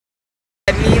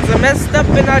I messed up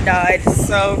and I died.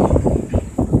 So,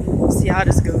 let's see how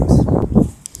this goes. I'm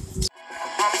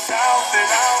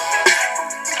selfish.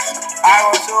 I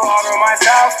want to order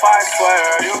myself, I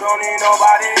swear. You don't need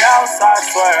nobody else, I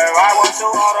swear. I want to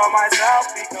order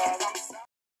myself because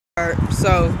I'm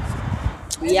So,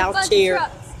 we out here.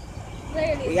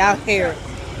 We out here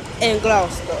in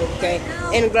Gloucester, okay?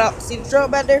 In Gloucester. See the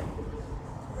truck back there?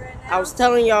 I was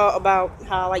telling y'all about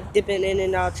how I like dipping in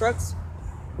and out of trucks.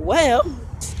 Well,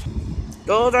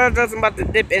 those are just about to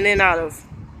dip in and out of.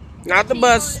 Not the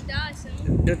bus,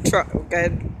 the truck, okay?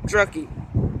 Trucky.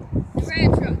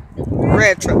 The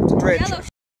red truck.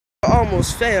 I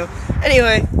almost fell.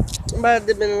 Anyway, I'm about to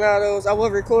dip in and out of those. I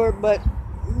will record, but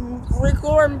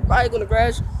recording probably gonna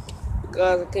crash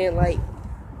because I can't like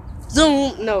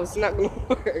zoom. No, it's not gonna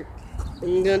work.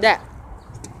 I'm doing that.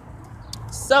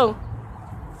 So,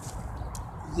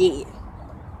 yeah.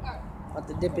 About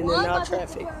to dip in and out of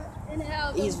traffic.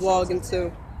 He's vlogging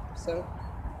too. So.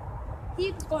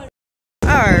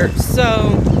 Alright,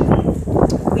 so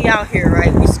we out here,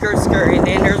 right? We skirt, and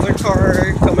then there's a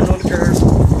car coming on the curb.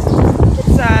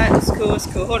 Inside, it's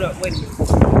cool. Hold up, wait a minute.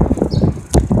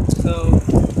 So,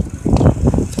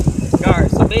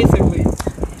 alright, so basically,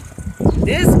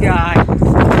 this guy,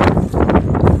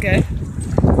 okay,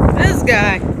 this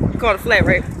guy caught a flat,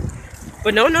 right?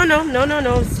 But no,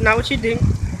 it's not what you think.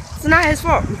 It's not his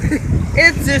fault.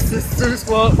 It's just his sister's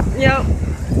fault. Yep,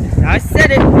 I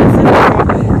said it.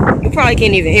 You probably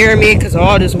can't even hear me because of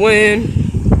all this wind.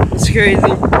 It's crazy.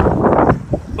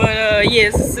 But yeah,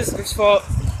 it's his sister's fault.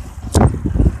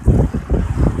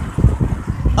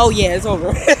 Oh yeah, it's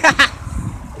over.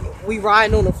 We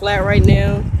riding on the flat right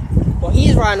now. Well,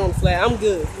 he's riding on the flat. I'm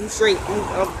good. I'm straight.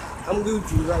 I'm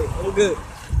Gucci, right? I'm good.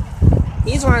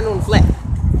 He's riding on the flat.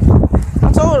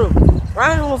 I told him,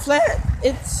 riding on the flat,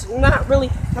 it's not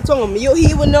really. I told him,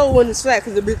 he would know when it's flat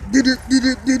because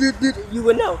you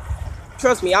would know.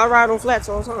 Trust me, I ride on flats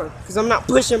all the time because I'm not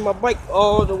pushing my bike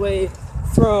all the way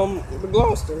from the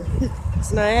Gloucester.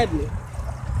 It's not happening.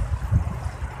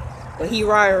 But he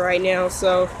riding right now,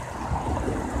 so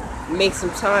make some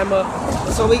time up.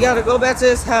 So we gotta go back to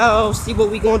his house, see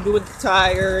what we gonna do with the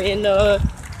tire, and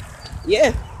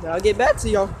yeah, I'll get back to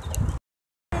y'all.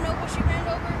 I don't know what she ran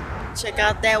over. Check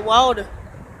out that water.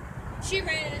 She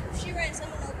ran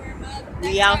someone over in my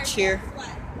We out here.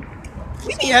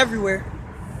 We be everywhere.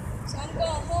 So I'm going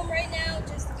home right now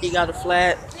just to He got a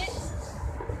flat.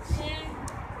 And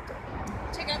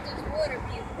check out this water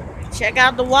view. Check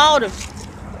out the water.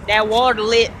 That water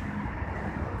lit.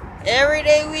 Every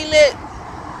day we lit.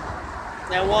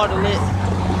 That water lit.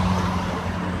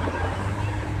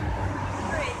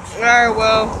 Alright,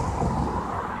 well.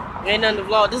 Ain't nothing to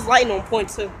vlog. This lighting on point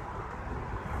too.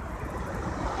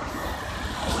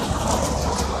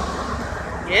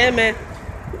 Yeah, man.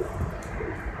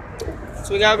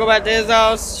 So we gotta go back to his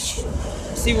house,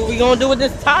 see what we gonna do with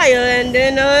this tire, and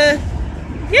then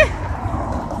yeah,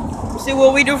 see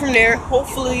what we do from there.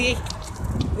 Hopefully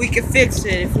we can fix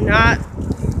it. If not,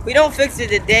 we don't fix it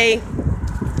today,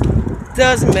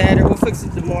 doesn't matter, we'll fix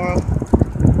it tomorrow.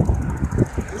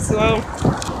 So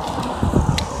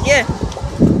yeah,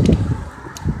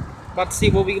 about to see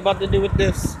what we about to do with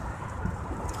this.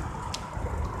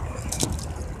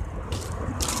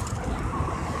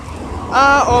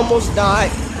 I almost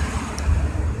died.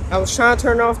 I was trying to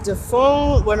turn off the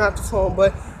phone, well not the phone,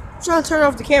 but trying to turn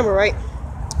off the camera, right?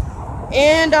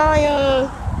 And I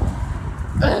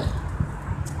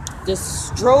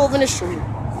just drove in the street.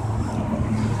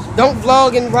 Don't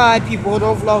vlog and ride, people.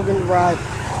 Don't vlog and ride.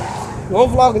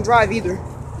 Don't vlog and drive either.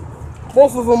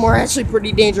 Both of them are actually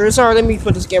pretty dangerous. Alright, let me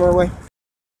put this camera away.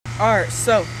 Alright,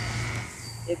 so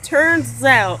it turns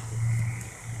out,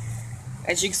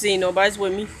 as you can see, nobody's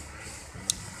with me.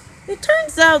 It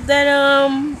turns out that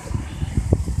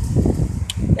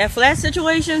that flat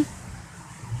situation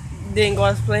didn't go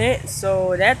as planned,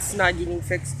 so that's not getting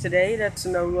fixed today. That's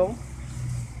a no-go.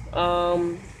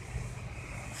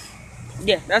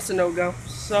 Yeah, that's a no-go.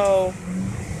 So,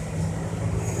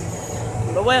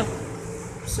 but well,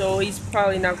 so he's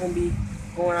probably not gonna be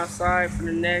going outside for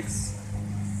the next,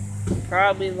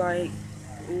 probably like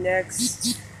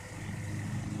next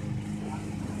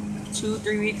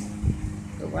 2-3 weeks.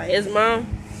 Like his mom,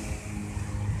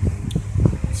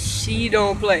 she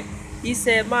don't play. He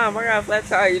said, "Mom, I got a flat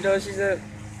tire." You know, she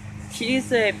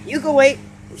said, "You can wait."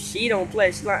 She don't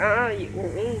play. She's like, you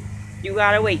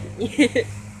gotta wait.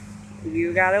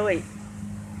 You gotta wait.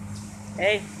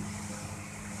 Hey,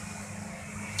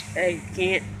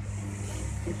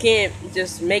 you can't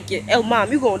just make it. Oh,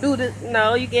 Mom, you gonna do this?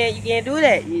 No, you can't do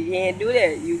that. You can't do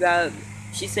that. You gotta.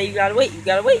 She said, "You gotta wait. You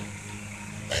gotta wait."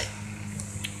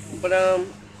 But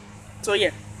so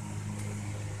yeah.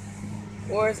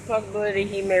 Or it's a possibility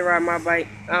he may ride my bike.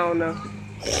 I don't know.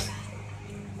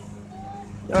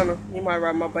 He might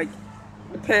ride my bike.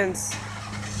 Depends.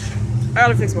 I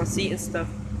gotta fix my seat and stuff.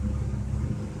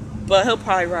 But he'll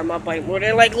probably ride my bike more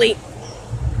than likely.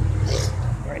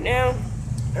 Right now.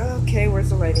 Okay, where's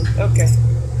the lighting? Okay.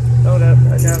 Hold up.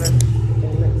 I gotta.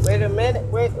 Wait a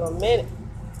minute.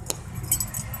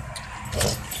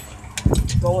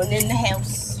 Going in the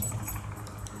house.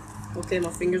 Okay, my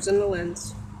finger's in the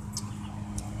lens.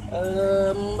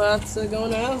 I'm about to go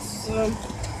in the house.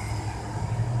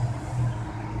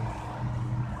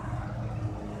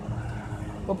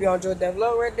 Hope y'all enjoyed that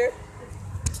vlog right there.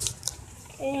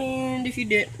 And if you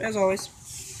did, as always,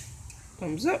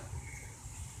 thumbs up.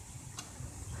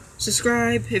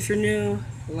 Subscribe if you're new.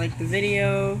 Like the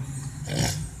video.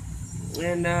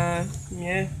 And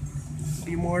yeah,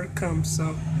 be more to come.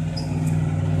 So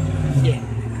yeah,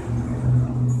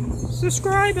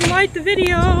 subscribe and like the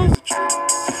video.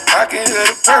 I can hear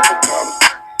the purple coming.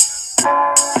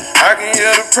 I can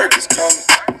hear the purples coming.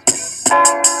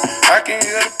 I can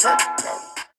hear the purple coming.